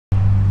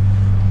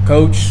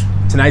Coach,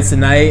 tonight's the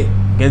night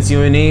against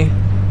U.N.E.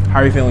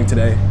 How are you feeling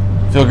today?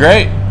 Feel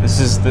great.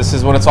 This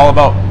is what it's all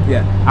about.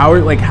 Yeah. How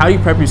do you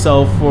prep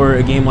yourself for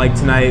a game like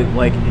tonight,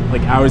 like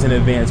hours in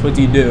advance? What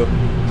do you do?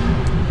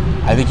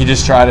 I think you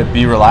just try to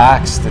be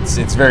relaxed.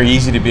 It's very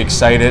easy to be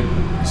excited,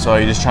 so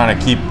you're just trying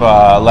to keep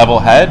level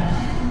head,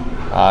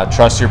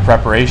 trust your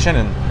preparation,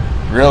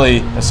 and really,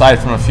 aside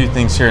from a few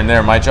things here and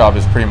there, my job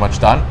is pretty much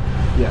done.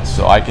 Yes.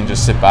 So I can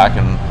just sit back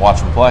and watch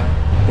them play.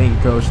 Thank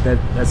you, Coach.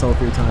 That's all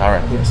for your time. All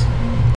right. Yes.